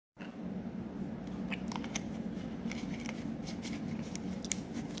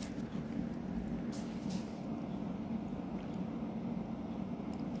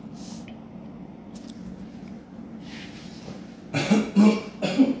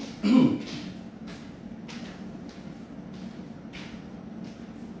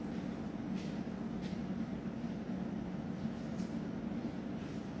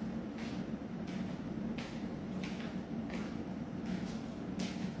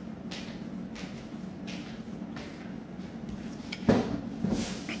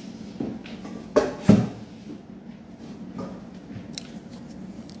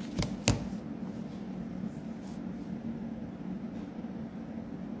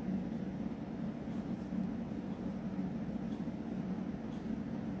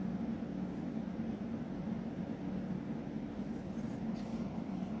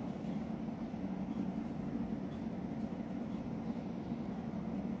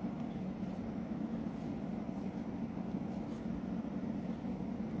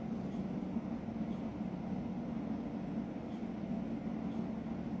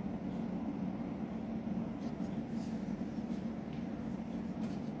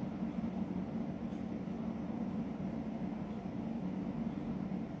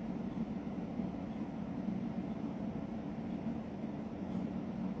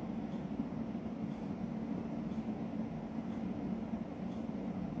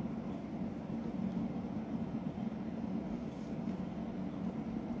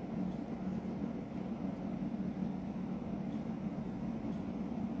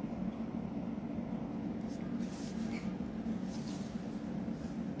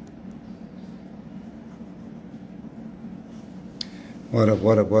What up,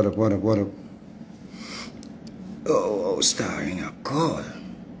 what up, what up, what up, what up? Oh, starring a call.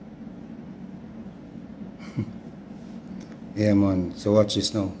 Yeah, man. So watch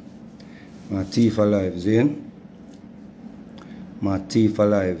this now. My teeth alive, Zane. My teeth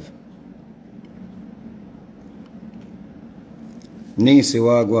alive. Nisi,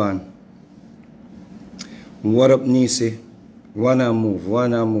 wagwan. What up, Nisi? Wanna move.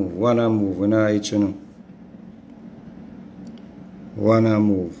 When I hit you know. Wanna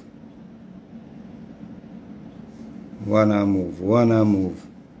move.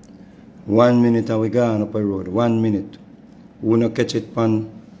 1 minute and we gone up a road. 1 minute. Who no catch it pan?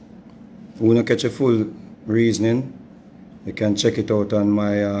 Who no catch a full reasoning? You can check it out on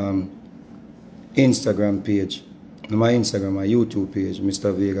my Instagram page. My YouTube page,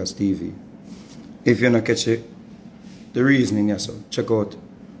 Mr. Vegas TV. If you not catch it, the reasoning, yes, so check out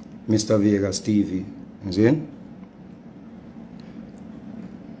Mr. Vegas TV. You see?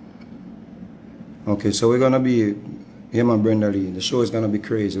 Okay, so we're gonna be here, my Brenda Lee. The show is gonna be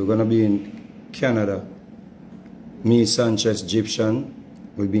crazy. We're gonna be in Canada. Me, Sanchez, Egyptian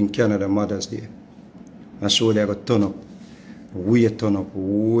will be in Canada Mother's Day. I show they got turn up. Way turn up.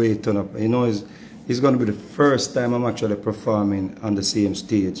 You know, it's gonna be the first time I'm actually performing on the same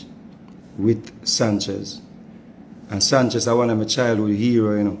stage with Sanchez. And Sanchez is one of my childhood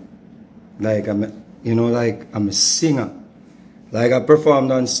hero, you know. Like I'm a singer. Like I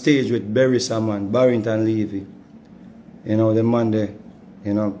performed on stage with Barry Saman, Barrington Levy. You know, the man there,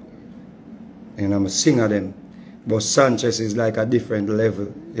 you know, and I'm a singer them. But Sanchez is like a different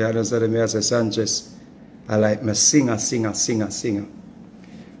level. You understand me? I say Sanchez, I like me singer.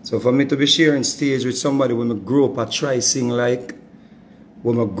 So for me to be sharing stage with somebody when I grew up, I try sing like,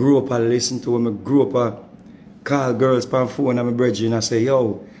 when I grew up, I listen to, when I grew up, I call girls on phone and my brethren, I say,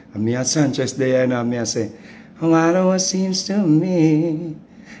 yo, and me and Sanchez there, and me I say, oh, I know what seems to me,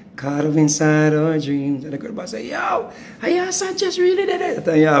 caught up inside our dreams. And the girl say, yo, are Sanchez really did it?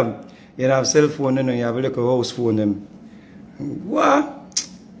 And you have cell phone, you know, you have a little house phone. Them. What?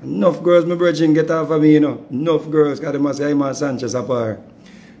 Enough girls, my brethren get off of me, you know. Enough girls, because they must say, I'm Sanchez apart.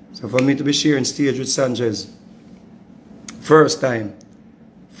 So for me to be sharing stage with Sanchez, first time.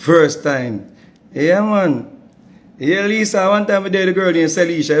 Yeah, man. Yeah, Lisa, one time I did a girl named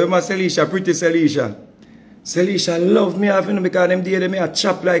Celisha. You remember Celisha, pretty Celisha. Celisha love me off, you know, because them day me a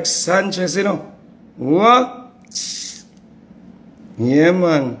chop like Sanchez, you know. What? Yeah,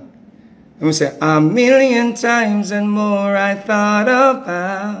 man. Let me say, 1,000,000 times and more I thought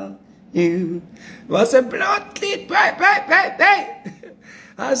about you. Was a blood clean, right.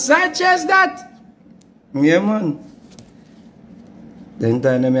 I Sanchez that. Yeah, man. Then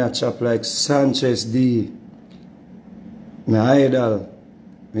time me a chop like Sanchez D. My idol.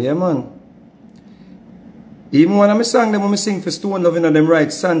 Yeah, man. Even when I sing them, when I sing for Stone Love, you know, them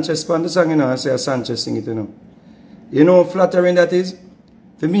right Sanchez on the song, you know, I say Sanchez sing it, you know. You know how flattering that is?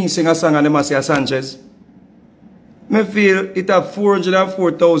 For me sing a song and them I say Sanchez. Me feel it have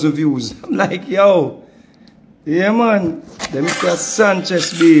 404,000 views. I'm like, yo. Yeah, man. Them say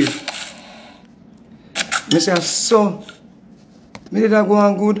Sanchez, babe. Me say, so. Me did that go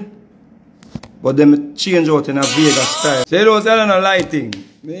on good. But them change out in a Vegas style. Say those are no lighting.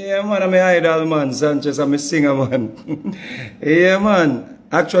 Yeah, man, I'm a idol, man. Sanchez, I'm a singer, man. Yeah, man.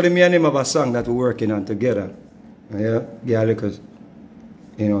 Actually, me and him have a song that we're working on together. Yeah, because,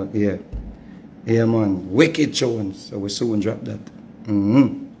 you know, yeah. Yeah, man. Wicked tunes. So we soon drop that.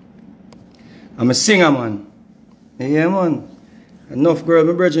 I'm a singer, man. Yeah, man. Enough girl,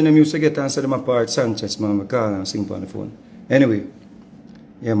 my brethren, them used to get and say them apart. Sanchez, man. I call and sing on the phone. Anyway.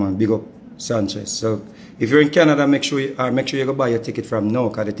 Yeah, man. Big up Sanchez. So, if you're in Canada, make sure you go buy your ticket from now,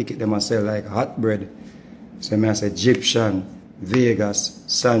 because the ticket them sell like hot bread. So I say Egyptian, Vegas,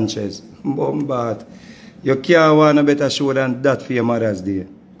 Sanchez, Bombard. You can't want a better show than that for your Mother's Day.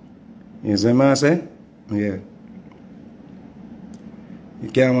 You see what I say? Yeah. You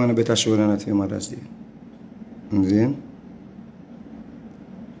can't want a better show than that for your Mother's Day. You see?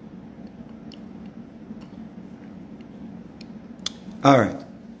 Alright.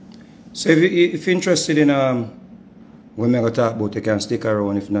 So if you're interested in what I'm going to talk about, you can stick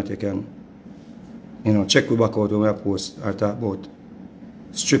around. If not, you can, you know, check we back out when I post or talk about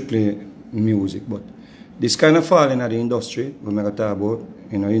strictly music. But this kind of fall in the industry, when I'm going to talk about,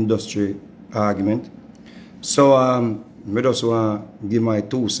 you know, industry argument. So I just want to give my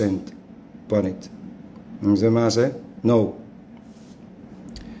 2 cents on it. You see what I say? No.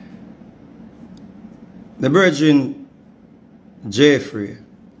 The Virgin Jeffrey.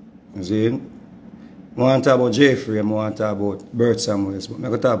 You see? I want to talk about Jeffrey, I want to talk about Bert Samuels, but I'm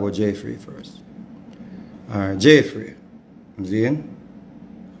going to talk about Jeffrey first. Alright, Jeffrey. You see?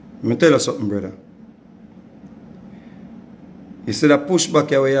 Let me tell you something, brother. You see that pushback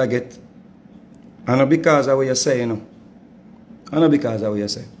here where you get, and not because of what you say, you know. And not because of what you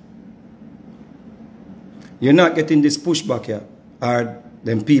say. You're not getting this pushback here, or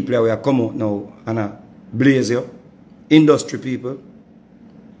them people here where you come out now and blaze you. Industry people.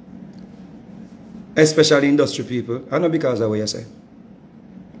 Especially industry people. And not because of what you say.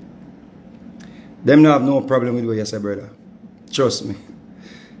 Them not have no problem with what you say, brother. Trust me.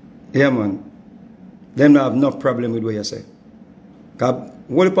 Yeah, man. Them not have no problem with what you say. Because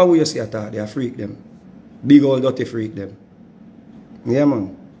what the power you say at all, they are freak them. Big old dirty freak them. Yeah,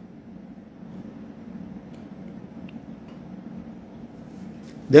 man.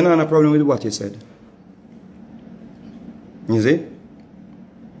 They don't have no problem with what you said. You see?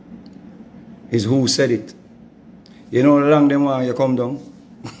 It's who said it. You know how long them want you come down?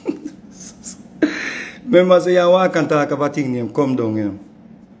 Remember, say you walk and talk about things, them come down, you know.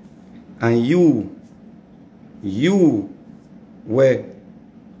 And you were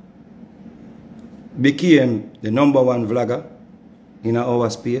became the #1 vlogger in our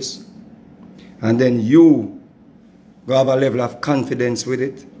space. And then you go have a level of confidence with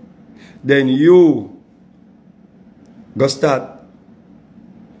it. Then you go start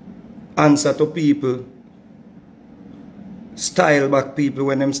answer to people, style back people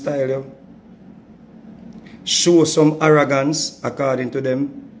when them style you. Show some arrogance according to them,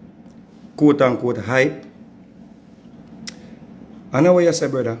 quote unquote hype. I know what you say,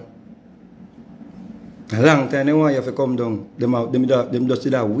 brother. A long time they want you to come down. Them just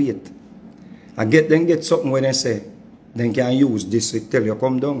did that wait. I get something when they say, then can use this to tell you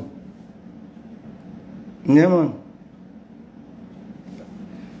come down. Yeah, man.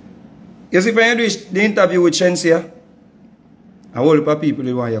 You see, when you do the interview with Shensia, a whole lot of people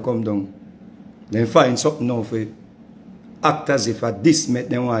want you to come down. Then find something now for act as if at this met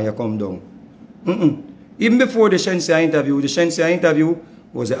them want you to come down. Even before the Shensia interview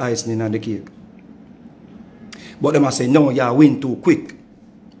was the icing on the cake. But they must say, no, you win too quick.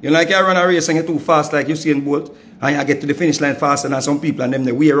 You like you run a race and you're too fast like Usain Bolt, and you get to the finish line faster than some people and them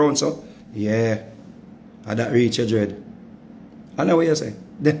they wear around, so yeah, at that reach your dread. I know what you say.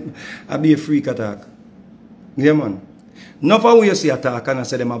 Then I be a freak attack. Yeah, man. Enough of what you see attack and I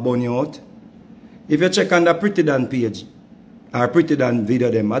say them a burn you out. If you check on the Pretty Dan page or Pretty Dan video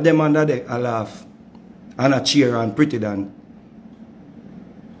them under there I laugh and a cheer on Pretty Dan.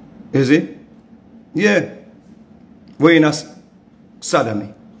 Is it? Yeah. We're in a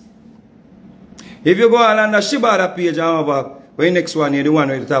sodomy. If you go on the Shibada page and over, when next one you the one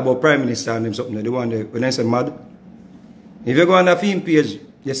where you talk about Prime Minister and them something, the one there, when I say mad. If you go on the film page,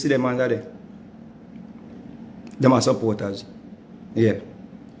 you see them under there. Them are supporters. Yeah.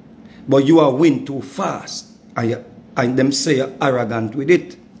 But you are win too fast. And them say you're arrogant with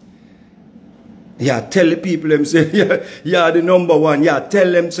it. Yeah, tell the people them say, yeah, you're the #1. Yeah,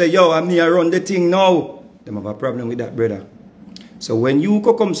 tell them say, yo, I'm here run the thing now. Them have a problem with that, brother. So when you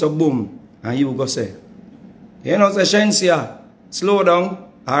go come so boom, and you go say, you know, say Shensia, slow down,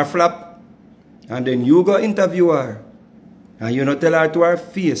 or flap. And then you go interview her. And you know tell her to her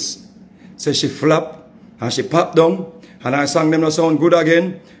face. Say she flap, and she pop down, and her song them not sound good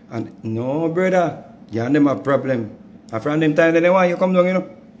again. And no, brother, you and them have problem. And from them time, they want you come down, you know.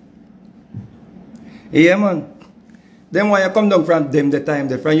 Yeah, man. Then why you come down from them the time,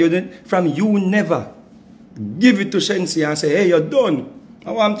 from you never give it to Shensia and say, hey, you're done.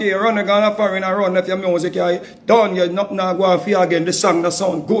 I want you to run again foreign around if your music you're done, you're not now going to feel again. The song that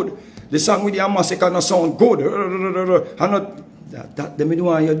sound good. The song with your massacre not sound good. And not that them do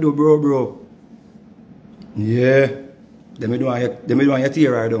want you do, bro. Yeah. Them do want you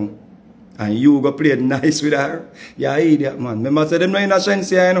tear her down. And you go play nice with her. You're an idiot, man. Remember say them not in a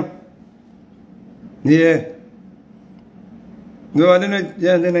Shensia, you know. Yeah. No,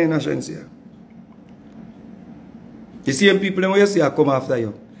 they're not in a Shensia. The same people when you see come after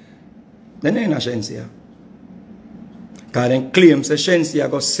you. They're not in a Shensia. Because they claim that Shensia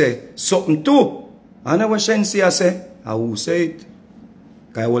go say something too. And what Shensia say, I will say it.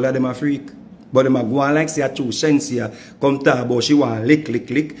 Because all of them are freak. But them are going like say to Shensia come talk about she want lick,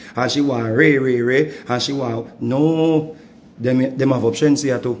 and she want ray, and she want... No. Them have up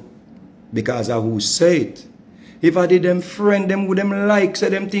Shensia too. Because I who say it. If I did them friend them, would them like say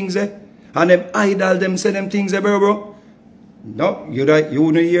them things and them idol them say them things bro. No, you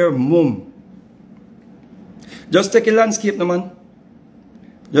don't hear mum. Just take a landscape, no man.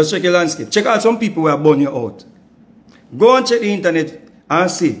 Just check a landscape. Check out some people who are burn you out. Go and check the internet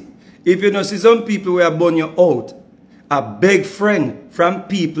and see. If you don't see some people who are burn you out, a big friend from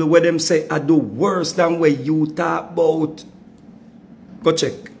people where them say I do worse than what you talk about. Go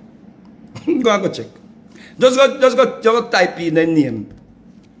check. Go and go check. Just go type in the name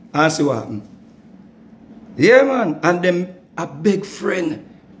and see what happen. Yeah, man. And them a big friend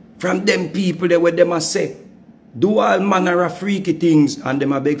from them people that where them a say. Do all manner of freaky things and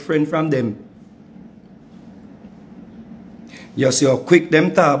them a big friend from them. You see how quick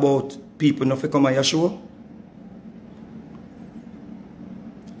them talk about people not to come on your show?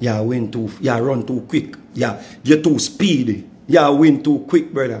 You run too quick. You're too speedy. You win too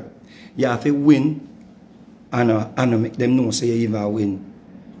quick, brother. You have to win and make them know say you even win.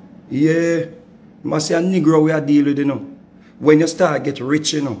 Yeah. You must say a Negro we are deal with, you know. When you start get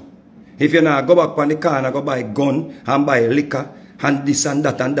rich, you know. If you not go back on the car and go buy a gun and buy liquor and this and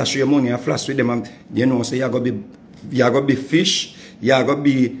that and dash your money and flash with them and you know, so you gotta be fish, you gotta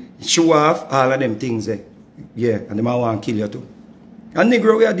be show off, all of them things there. Yeah, and they might want to kill you too. And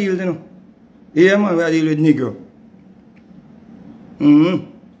Negro we are deal, you know. Yeah, man, we are deal with Negro.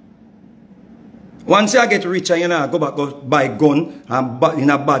 Once you get rich and you know, go back go buy gun and in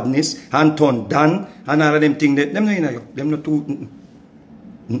a badness and turn down and all of them things that them no in you. Them not too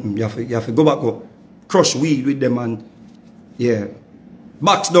you have to go back go crush weed with them and yeah.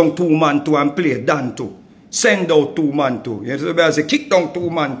 Box down 2 man too and play down too. Send out 2 man too. You know, say kick down 2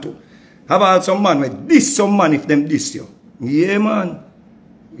 man too. How about some man with this some man if them this you? Yeah man.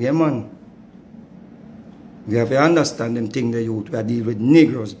 Yeah man. You have to understand them things that you we are deal with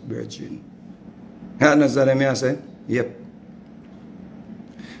Negroes, virgin. You understand what I say? Yep.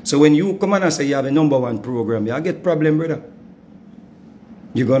 So when you come and say you have a #1 program, you get problem, brother.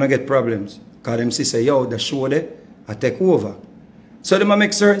 You're gonna get problems. Because them say, yo, the show there, I take over. So them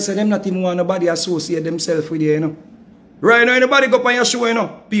make certain say them not even want nobody associate themselves with you, you know. Right now, anybody go on your show, you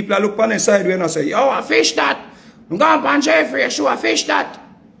know. People look on the side and say, yo, I fish that. I'm going on Jeffrey, show, I fish that.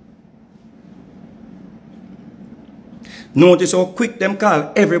 Notice how quick them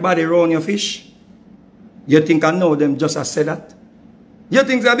call everybody around your fish. You think I know them just as say that? You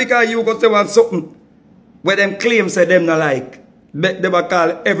think that because you go say want something where them claim say them not like, they will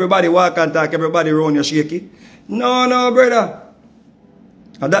call everybody walk and talk, everybody around you shaky? No, no, brother.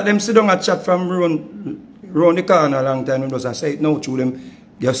 And that them sit down and chat from around the corner a long time, just I say it now to them.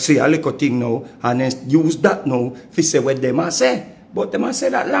 You see a little thing now, and then use that now to say what them a say. But them a say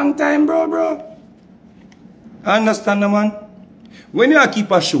that long time, bro. Understand, man? When you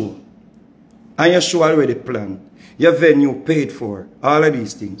keep a show, and your show already planned, your venue paid for, all of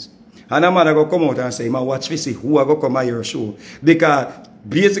these things, and a man go come out and say, "Ma watch me see who I go come at your show." Because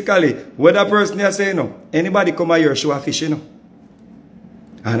basically, what that person is saying, no, anybody come at your show a fish, you know.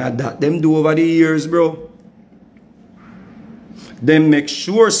 And that them do over the years, bro. Them make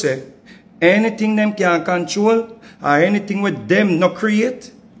sure say anything them can control or anything with them not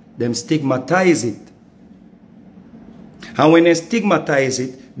create, them stigmatize it. And when they stigmatize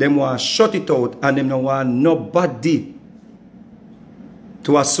it, them want to shut it out and them don't want nobody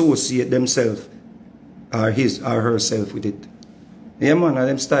to associate themselves or his or herself with it. Yeah, man,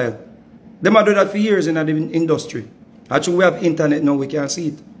 them style. Them have done that for years in the industry. Actually, we have internet now, we can see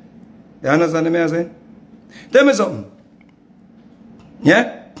it. You understand what I'm saying? Tell me something.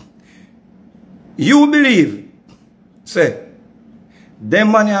 Yeah? You believe, say,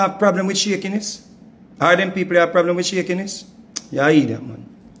 them man have problem with shakiness? Or them people have problem with shakiness? Yeah, I idiot, man.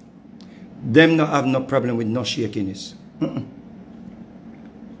 Them not have no problem with no shakiness.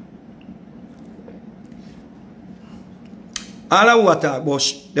 All of what talk about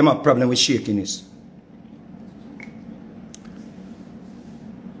them have problem with shakiness.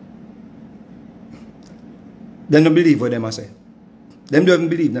 They don't believe what them are saying. Them don't even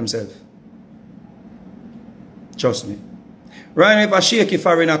believe themselves. Trust me. Right now, if a shaky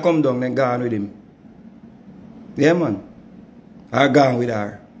foreigner come down, then gone with him. Yeah, man. Or gone with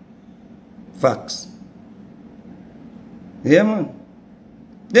her. Facts. Yeah, man.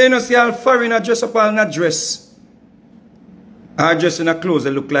 They don't see all foreigner dress up all in a dress. Or dress in a clothes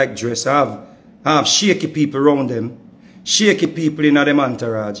that look like dress. Have shaky people around them. Shaky people in them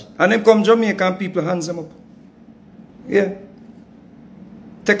entourage. And then come Jamaica and people hands them up. Yeah.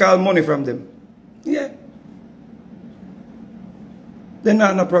 Take all money from them. Yeah. They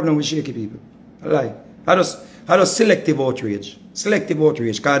not no problem with shaky people. I lie. I just selective outrage. Selective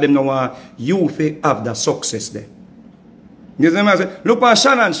outrage. Because them don't want you to have the success there. You see what I'm saying? Look at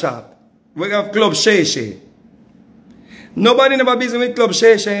Shannon Sharp. We have Club Shay Shay. Nobody never busy with Club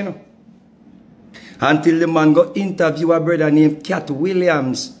Shay Shay, you know. Until the man got interview a brother named Cat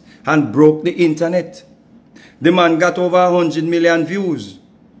Williams and broke the internet. The man got over 100 million views.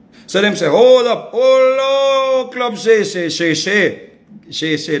 So them say, hold up, Club Shay Shay, Shay Shay.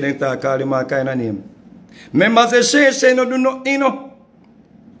 Shay Shay, they call him all kind of name. Members say Shay Shay no do nothing, you know.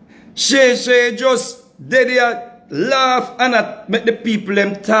 Shay just dead there, laugh and not make the people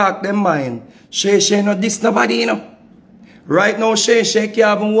them talk them mind. Shay not this nobody, you know. Right now, Shay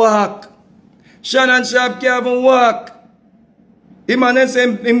can't even walk. Shannon Sharp can't even walk. The man is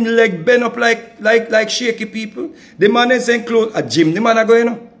him leg bend up like shaky people. The man is clothes a gym. The man are going, you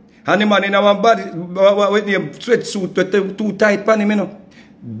know. And the man in our body with the sweatsuit too tight pan him, you know.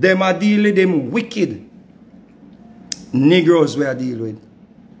 Them are deal with them wicked. Negroes we are deal with.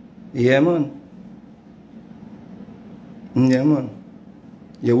 Yeah, man. Yeah, man.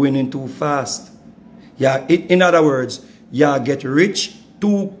 You're winning too fast. Yeah, in other words, you get rich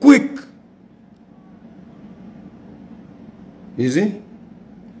too quick. You see?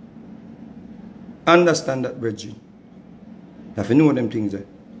 Understand that, Bridget. You have to know them things there.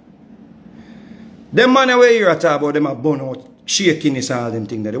 Them man away here at about them are born out, shakiness and all them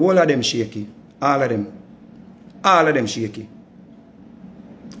things there. The whole of them shaky. All of them. All of them shaky.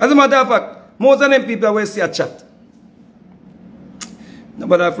 As a matter of fact, most of them people always see a chat.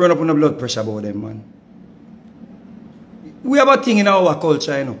 Nobody have run up on the blood pressure about them, man. We have a thing in our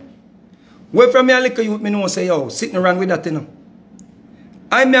culture, you know. Where from me a little youth, me know say, yo, sitting around with that, you know.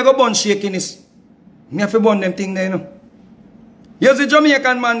 I me go bun shakiness. Me have to bun them thing there, you know. You see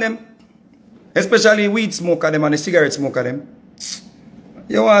Jamaican man them, especially weed smoker them and the cigarette smoker them.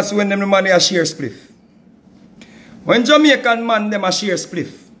 You want to see when them the man they a share spliff. When Jamaican man them a share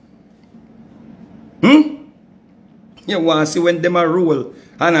spliff. You want to see when them a roll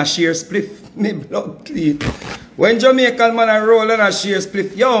and a share spliff. Me blood clean. When Jamaican man a roll and a share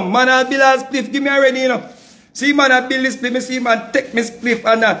spliff. Yo, man a bill a spliff, give me already, you know. See man a bill this spliff, me see man take me spliff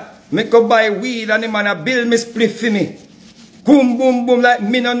and me go buy weed and the man a bill me spliff for me. Boom, boom, boom, like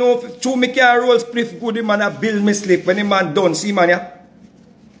me no know if true me can roll spliff good, the man a bill me spliff when the man done, see man ya.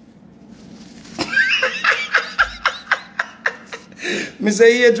 Me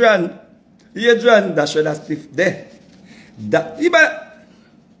say, Adrian, that's where that spliff there. That, you better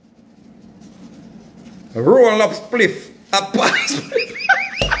roll up spliff, a pass spliff.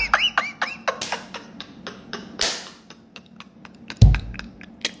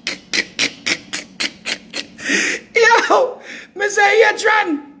 Yo, me say,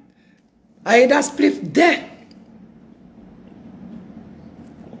 Adrian, I that spliff there.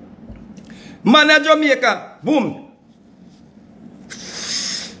 Man a Jamaica, boom.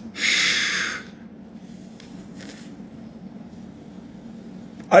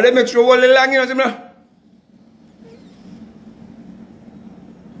 And they make sure all the long, you know,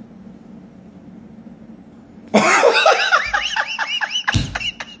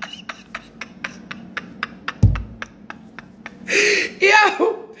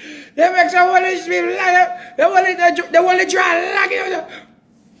 yo, they make sure all the people they want to draw long, you know.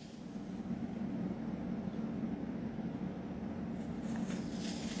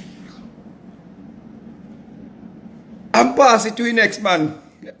 And pass it to the next man.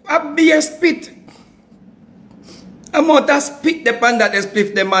 A beer spit. A motor spit the pan that they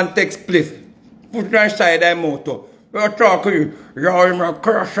spliff the man takes spliff. Put it inside the motor. You're talking, you're a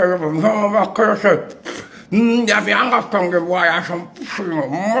cursor, you're a cursor. You have to understand the boy has some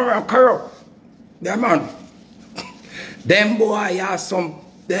curl. Yeah, man. Them boy has some,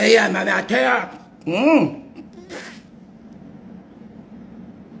 they are man, I tell you.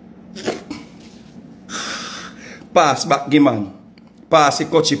 Pass back, give man. Pass the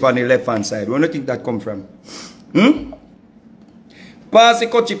cut chip on the left hand side. Where do you think that come from? Pass the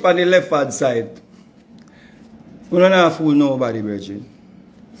cut chip on the left hand side. You don't have to fool nobody, Virgin.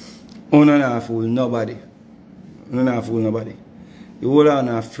 You don't have to fool nobody. You don't have to fool nobody. You all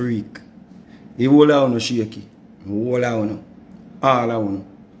are a freak. You all are shaky. You all are all are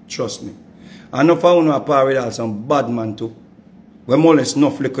trust me. And enough of you are par with some bad man too. We molest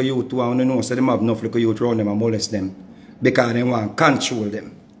enough little youth too, and you know, so them have enough little youth around them and molest them. Because they want to control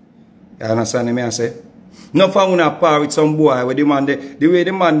them. You understand me I say? Enough of you are par with some boy where the way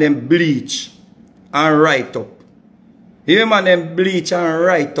the man them bleach and write up. The man them bleach and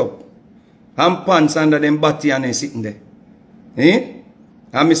write up. And pants under them body and they sitting there. Eh?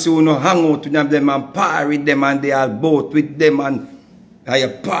 And me see you no hang out with them and par with them and they all both with them and you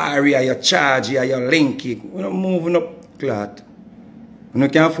parry, you charge, you linky. You know, moving up clot. You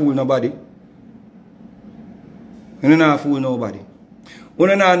can't fool nobody. You don't fool nobody. You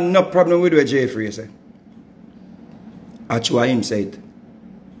don't have no problem with what Jeffrey say. That's why him said.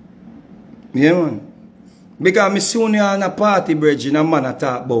 Yeah, man. Because me soon you on a party, bridge, and a man I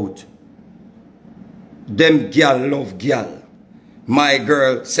talk about. Them girl love girl. My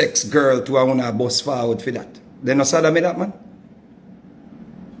girl, sex girl, to a one a bus forward for that. They no sad me that, man.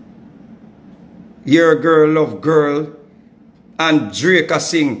 Your girl love girl. And Drake a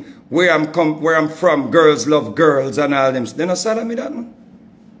sing, where I'm from, girls love girls and all them. They not sad at me that, man.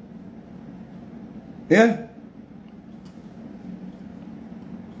 Yeah.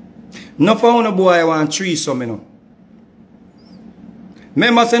 No for no boy want threesome, you know.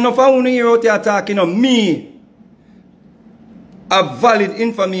 Remember, say no for here out here talking, you know, me have valid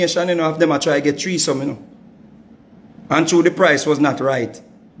information, you know, if them a try to get threesome, you know. And through the price was not right.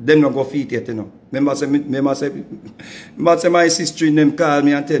 Them not go feet yet, you know. Remember say my sister in them call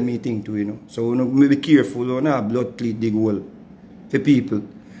me and tell me thing too, you know. So you know, be careful, you know, blood cleat dig hole for people.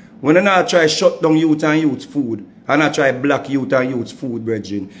 When I not try shut down youth and youth food, and I try black youth and youth food,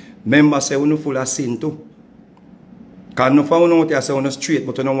 brethren, remember say you know full of sin too. Because no for you know say you know straight,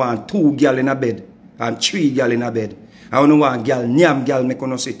 but you don't want 2 girl in a bed and 3 girl in a bed. I don't want girl, nyam girl make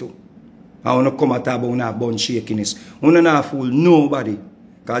you see too. I want to come at about una bun shakiness. You don't not fool nobody.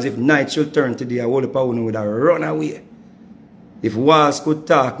 Because if night should turn to day, all the power would have run away. If walls could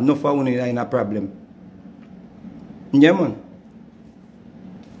talk, no for you in a problem. Yeah, man.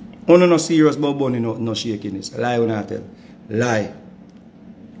 You no serious about bunny no shakiness. Lie you not tell. Lie.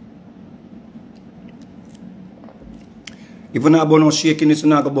 If you not about no shakiness, you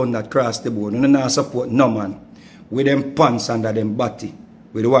not go burn that cross the board. You not support no man. With them pants under them body.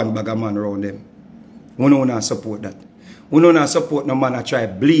 With one bag of man around them. You know not support that. You know not support no man that try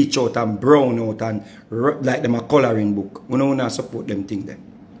bleach out and brown out and like them a coloring book. You know not support them things then.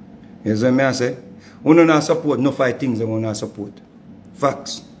 You see what I say? You know not support no 5 things that you not support.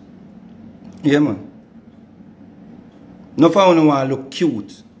 Facts. Yeah, man. No for you want to look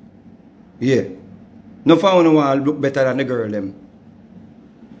cute. Yeah. No for you want to look better than the girl them.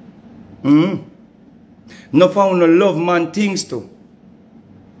 No for you love man things too.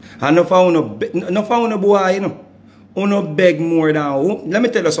 And no for you boy, you know. You no beg more than... Let me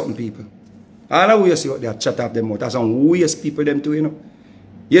tell you something, people. All the way you see what they chat off them mouth. That's some waste people them too, you know.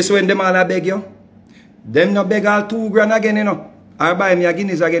 Yes, when them all beg you, them no beg all 2 grand again, you know. Or buy me a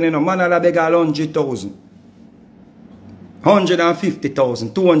Guinness again, you know. Man all beg all 100,000.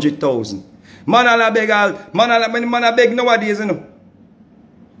 150,000, 200,000. Man all beg all... Man all beg nowadays, you know.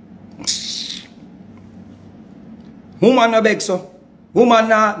 Woman no beg so. Woman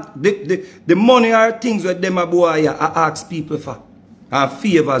the money are things where them a boy I ask people for. And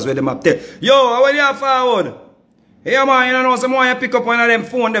favors where them a tell. Yo, when you forward? Hey man, you know some more you pick up one of them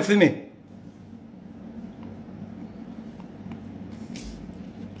phone there for me.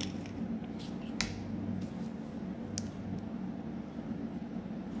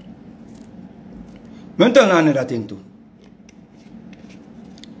 Let me tell you another thing too.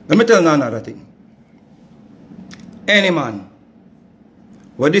 Let me tell you another thing. Any man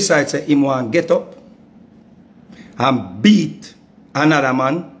who decides that he want to get up and beat another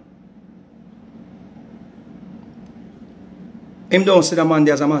man, him don't see the man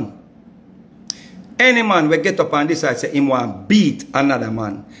there as a man. Any man will get up and decides that he want to beat another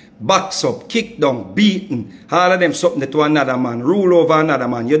man, backs up, kick down, beaten, all of them something to another man, rule over another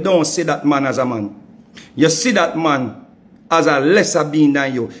man. You don't see that man as a man. You see that man as a lesser being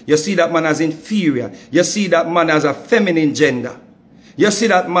than you. You see that man as inferior. You see that man as a feminine gender. You see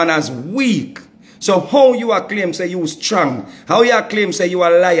that man as weak. So how you are claim say you strong? How you are claim say you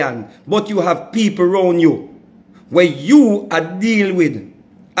are lion? But you have people around you where you are deal with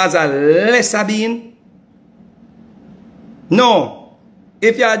as a lesser being? No.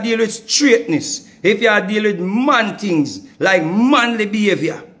 If you are deal with straightness, if you are deal with man things like manly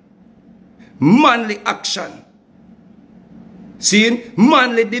behavior, manly action, see,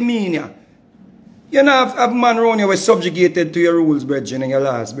 manly demeanor. You know, have man around you who is subjugated to your rules, brethren, and your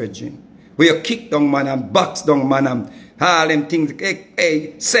laws, brethren. Where you kick down man and box down man and all them things.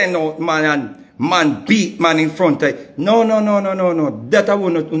 Hey, send out man and man beat man in front of you. No. That I will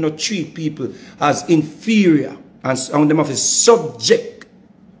not treat people as inferior and them of a subject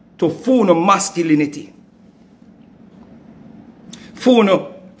to full masculinity. Full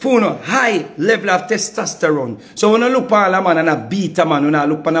high level of testosterone. So when I look at a man and I beat a man, when I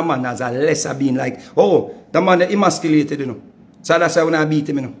look at a man as a lesser being, like, oh, the man is emasculated, you know. So that's why when I beat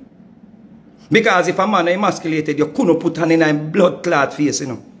him, you know. Because if a man is emasculated, you couldn't put on in a blood clot face, you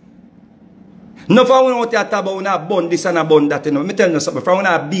know. No for when you talk about when I bun this and I bun that, you know. Let me tell you something. For when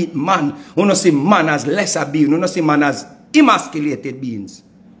I beat man, you don't see man as lesser being, you don't see man as emasculated beings.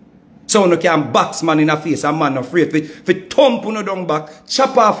 So you can box man in the face, a man afraid to thump on down back,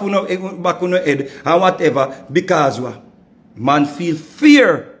 chop off on back on your head, and whatever, because man feel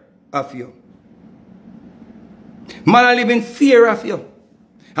fear of you. Man live in fear of you.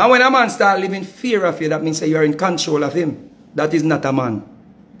 And when a man start living fear of you, that means that you are in control of him. That is not a man.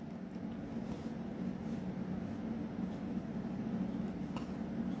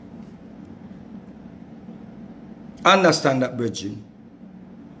 Understand that, brethren.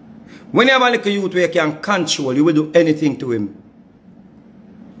 When you have a little youth where you can control, you will do anything to him.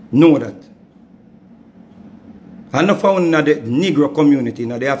 Know that. And not found in the Negro community, in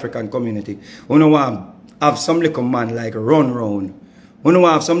the African community. You don't want to have some little man like run round. You don't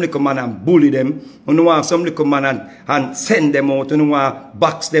want to have some little man and bully them. You don't want to have some little man and send them out. You don't want to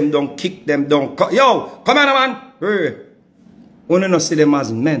box them down, kick them down. Yo, come on, man. Hey. You don't see them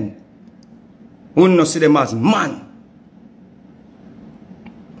as men. You don't see them as man.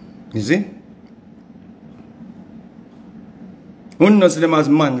 You see? You don't see them as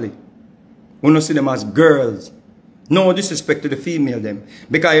manly. You don't see them as girls. No disrespect to the female them.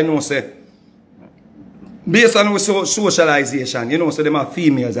 Because you know, say, based on our socialization, you know, so them are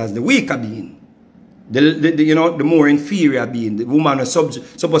females as the weaker being. You know, the more inferior being. The woman is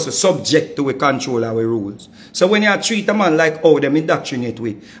supposed to subject to we control our rules. So when you treat a man like how them indoctrinate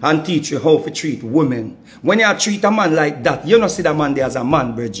we and teach you how to treat women, when you treat a man like that, you don't see the man there as a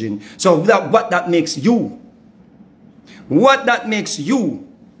man, brethren. So what that makes you? What that makes you?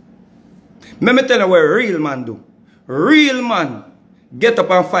 Let me tell you what a real man do. Real man get up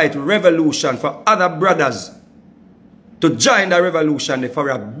and fight revolution for other brothers to join the revolution for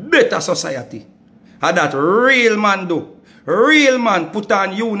a better society. And that real man do. Real man put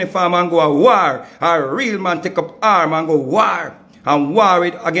on uniform and go to war. A real man take up arm and go war. And war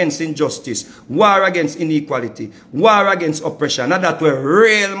against injustice. War against inequality. War against oppression. And that's what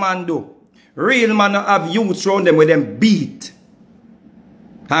real man do. Real man have youths around them with them beat.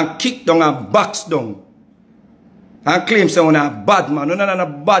 And kick down and box down. And claim someone a bad man. No, a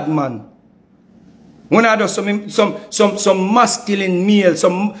bad man. When I do some masculine males,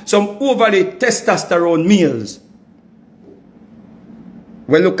 some overly testosterone males.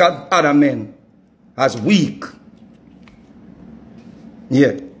 We look at other men as weak.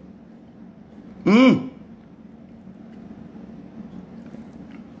 Yeah.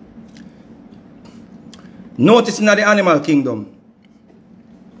 Notice in the animal kingdom,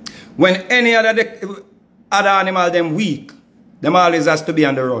 when any other animal them weak, them always has to be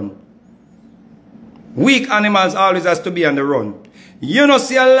on the run. Weak animals always has to be on the run. You know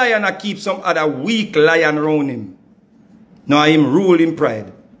see a lion that keep some other weak lion around him. Now him rule in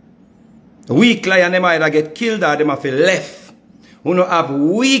pride. The weak lion them either get killed or them have to left. You know have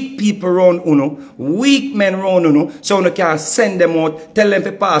weak people around you know, weak men around you know, so you can send them out, tell them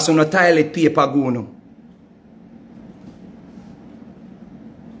to pass on a toilet paper go you know.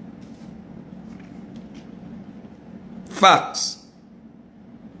 Facts.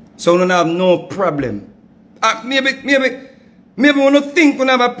 So we don't have no problem. Maybe we don't think we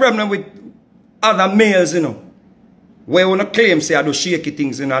have a problem with other males, you know. Where we don't claim say I do shaky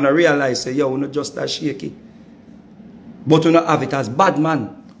things, you know, and I realize say, yo, we not just as shaky. But we don't have it as bad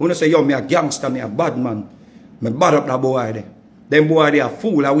man. We don't say, yo, me a gangster, me a bad man. Me bad up that boy there. Them boy they are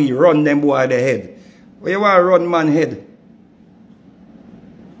fool, and we run them boy their head. Where you want to run man head?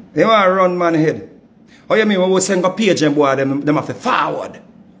 You want to run man head? How you mean when we send a page and boy them have to forward?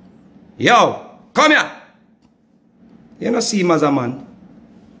 Yo, come here. You don't see him as a man.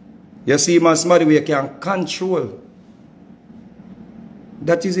 You see him as somebody where you can control.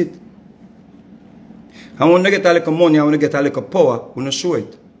 That is it. And when you get a little money and when you get a little power, we don't show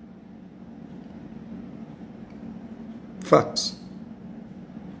it. Facts.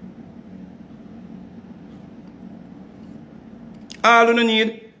 All you need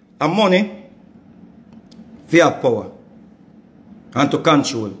is money for your power and to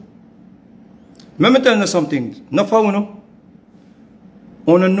control. Let me tell you something. Not for you know.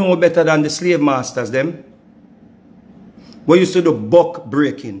 You know better than the slave masters them. We used to do buck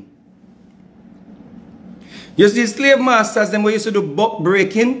breaking. You see slave masters them we used to do buck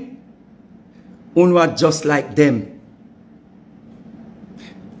breaking. You are just like them.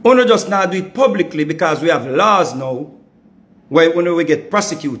 You just now do it publicly because we have laws now where we get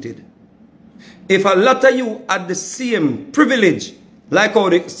prosecuted. If a lot of you had the same privilege, like how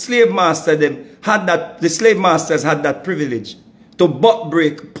the slave master them had that, the slave masters had that privilege to buck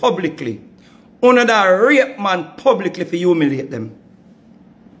break publicly. Under that rape man publicly for humiliate them.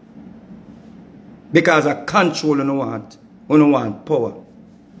 Because of control you don't want power.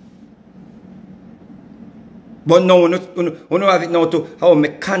 But now you don't have it now to how me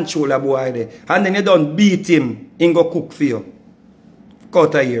control a boy there. And then you don't beat him, he go cook for you.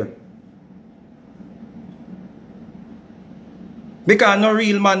 Cut a year. Because no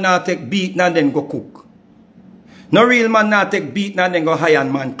real man not take beat and then go cook. No real man not take beat and then go hire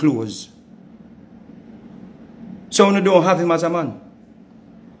man clothes. So you don't have him as a man.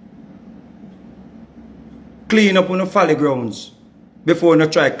 Clean up on the folly grounds before you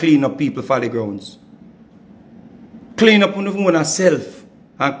try clean up people folly grounds. Clean up on your own self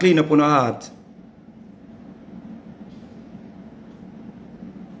and clean up on your heart.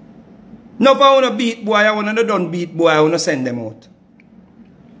 No, if I want to beat boy, I want to done beat boy, I want to send them out.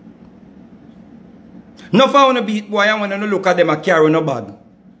 No, if I want to beat boy, I want to look at them and carry no bag.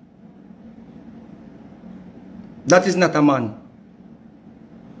 That is not a man.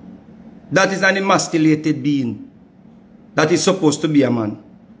 That is an emasculated being. That is supposed to be a man.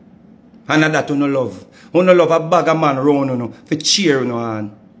 And that you no love. You no love a bag of man around you for cheer you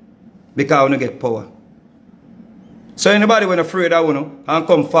on. Because you get power. So anybody when afraid of you and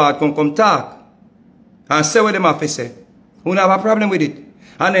come forward, come talk. And say what them have to say. You have a problem with it.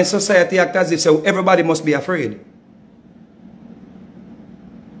 And then society acts as if so everybody must be afraid.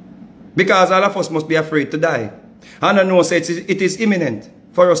 Because all of us must be afraid to die. And I know say it is imminent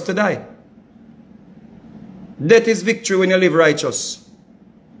for us to die. Death is victory when you live righteous.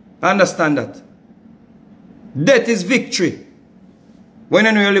 Understand that. Death is victory when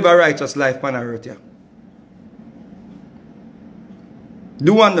you know you live a righteous life on earth. Yeah.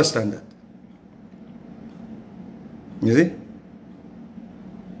 Do you understand that? You see?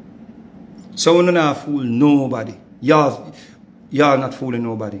 So you not fool nobody. Y'all not fooling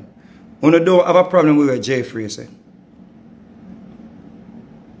nobody. You don't have a problem with what Jeffrey say.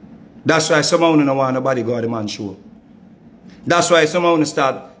 That's why some of you don't want nobody go to the man show. That's why some of you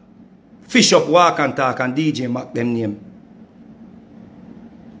start fish up, walk and talk and DJ mark them name.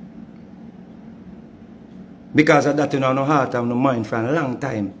 Because of that you know no heart and no mind for a long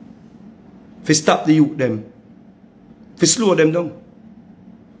time. If stop the youth them. If slow them down.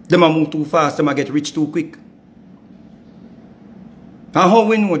 Them a move too fast, them a get rich too quick. And how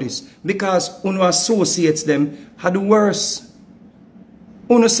we know this? Because uno associates them had the worse.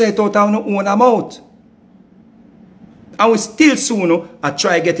 Uno say it out of uno own mouth. And we still soon I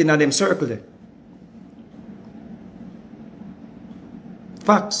try getting at them circle there.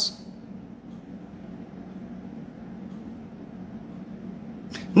 Facts.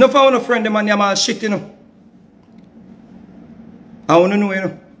 No for no friend them and them all shit, you know. I wanna know, you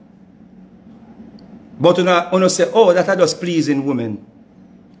know. But you say, oh, that are just pleasing women.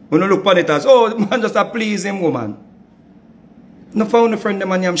 You look upon it as, oh, the man just a pleasing woman. No found a friend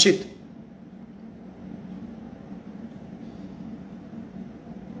them and yam shit.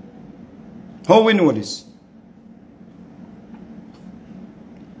 How we know this?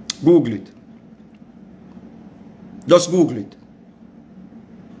 Google it. Just Google it.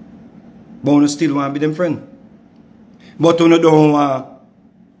 But you still want to be them friend. But you don't want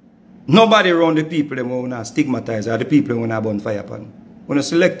nobody around the people them who want stigmatize or the people who want burn fire upon. You're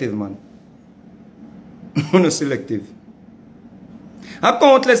selective, man. You're selective. A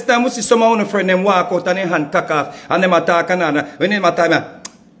countless times we see some of our friends them walk out and their hand cock off and them attack another. When them attack,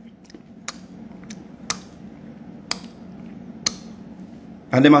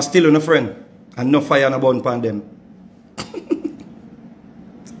 and them are still on a friend and no fire no burn upon them.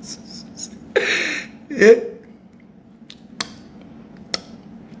 Yeah.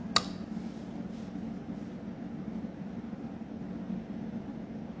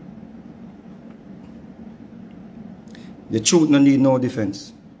 The truth no need no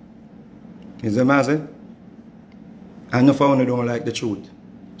defense. Is the matter? And no one don't like the truth.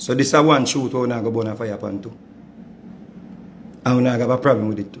 So this is one truth we not go burn a fire upon too. I will not have a problem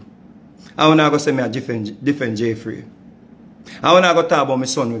with it too. I will not go say me a defend Jeffrey. I will not go talk about my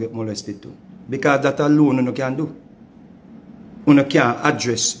son who get molested too. Because that alone you can do. You can't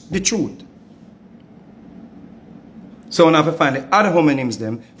address the truth. So you have to find the other homonyms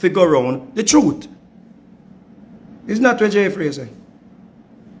them to go around the truth. It's not what Jeffrey say.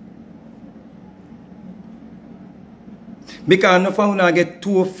 Because no for you get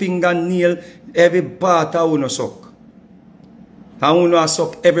 2 fingernail every part of you suck. And you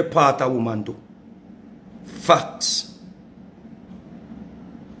suck every part of woman too. Facts.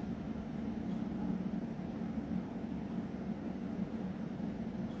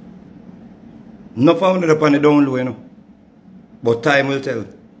 No found it upon the down low, you know. But time will tell.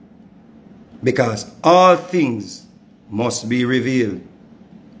 Because all things must be revealed.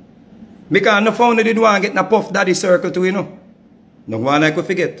 Because no found it did want to get a puff daddy circle too, you know. No one I could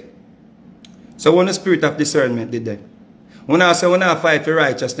forget. So when the spirit of discernment did that. When I say when I fight for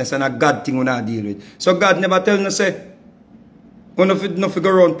righteousness and a God thing when I deal with. So God never tell me say when I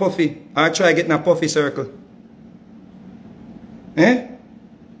figure around puffy or try getting a puffy circle. Eh?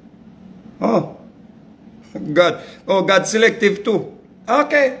 Oh. God. Oh, God selective too.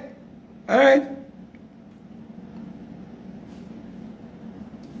 Okay. Alright.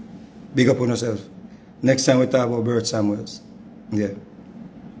 Big up on yourself. Next time we talk about Bert Samuels. Yeah.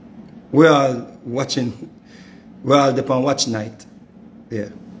 We are watching We all depend on watch night. Yeah.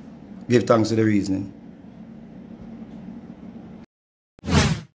 Give thanks to the reasoning.